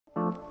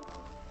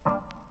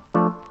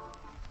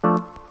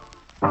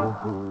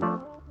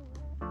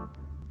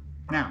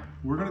Now,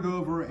 we're gonna go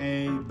over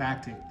a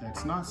back tape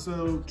that's not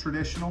so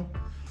traditional.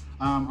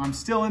 I'm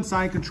still in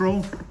side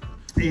control.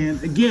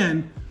 And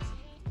again,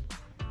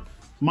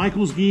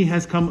 Michael's gi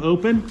has come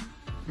open,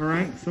 all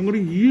right? So I'm gonna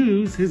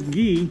use his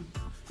gi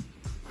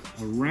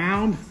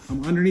around,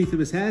 I'm underneath of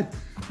his head,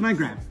 and I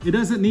grab. It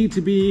doesn't need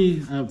to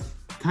be a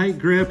tight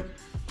grip,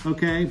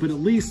 okay? But at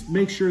least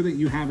make sure that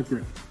you have a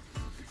grip.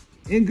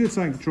 In good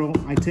side control,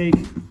 I take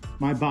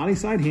my body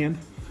side hand,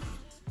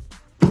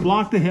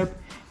 block the hip.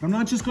 I'm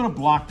not just gonna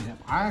block the hip.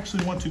 I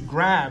actually want to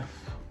grab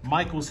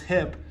Michael's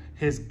hip,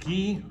 his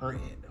gi, or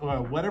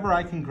whatever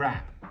I can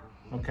grab,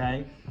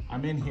 okay?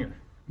 I'm in here.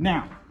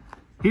 Now,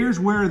 here's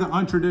where the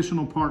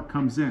untraditional part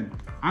comes in.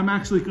 I'm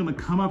actually gonna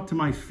come up to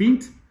my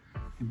feet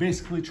and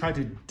basically try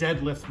to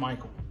deadlift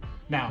Michael.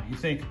 Now, you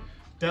think,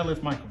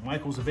 deadlift Michael.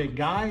 Michael's a big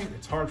guy,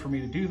 it's hard for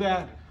me to do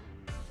that.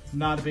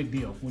 Not a big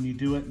deal when you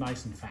do it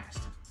nice and fast.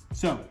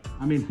 So,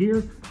 I'm in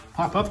here,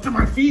 pop up to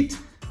my feet,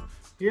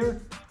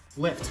 here,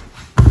 lift.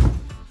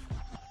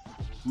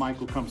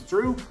 Michael comes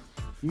through,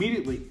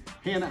 immediately,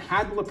 hand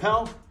had the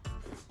lapel,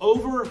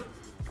 over,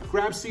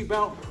 grab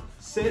seatbelt,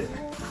 sit,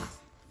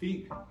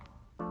 feet,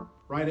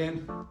 right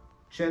in,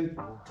 chin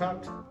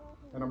tucked,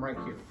 and I'm right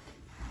here.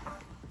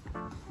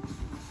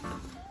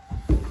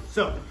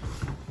 So,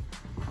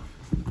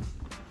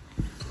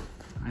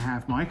 I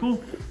have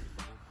Michael,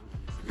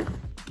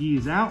 gi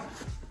is out,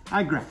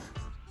 I grab,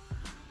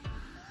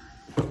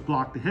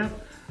 block the hip,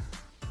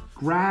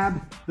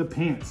 grab the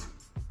pants,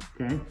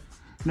 okay?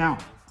 Now,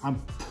 I'm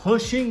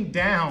pushing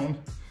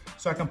down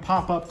so I can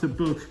pop up to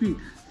both feet.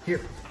 Here,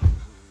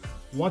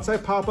 once I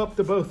pop up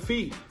to both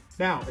feet,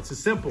 now it's as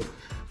simple,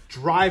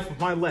 drive with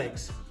my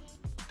legs.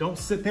 Don't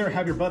sit there,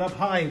 have your butt up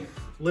high,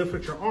 lift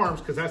with your arms,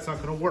 because that's not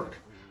gonna work.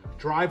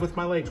 Drive with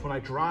my legs. When I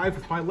drive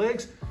with my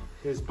legs,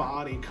 his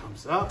body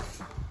comes up,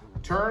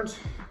 turns,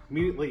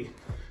 immediately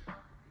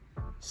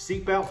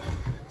seatbelt,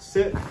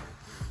 sit,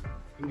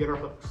 and get our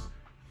hooks.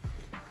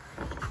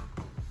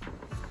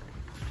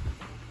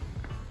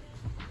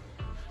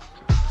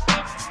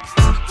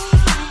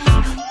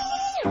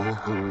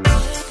 Mm-hmm.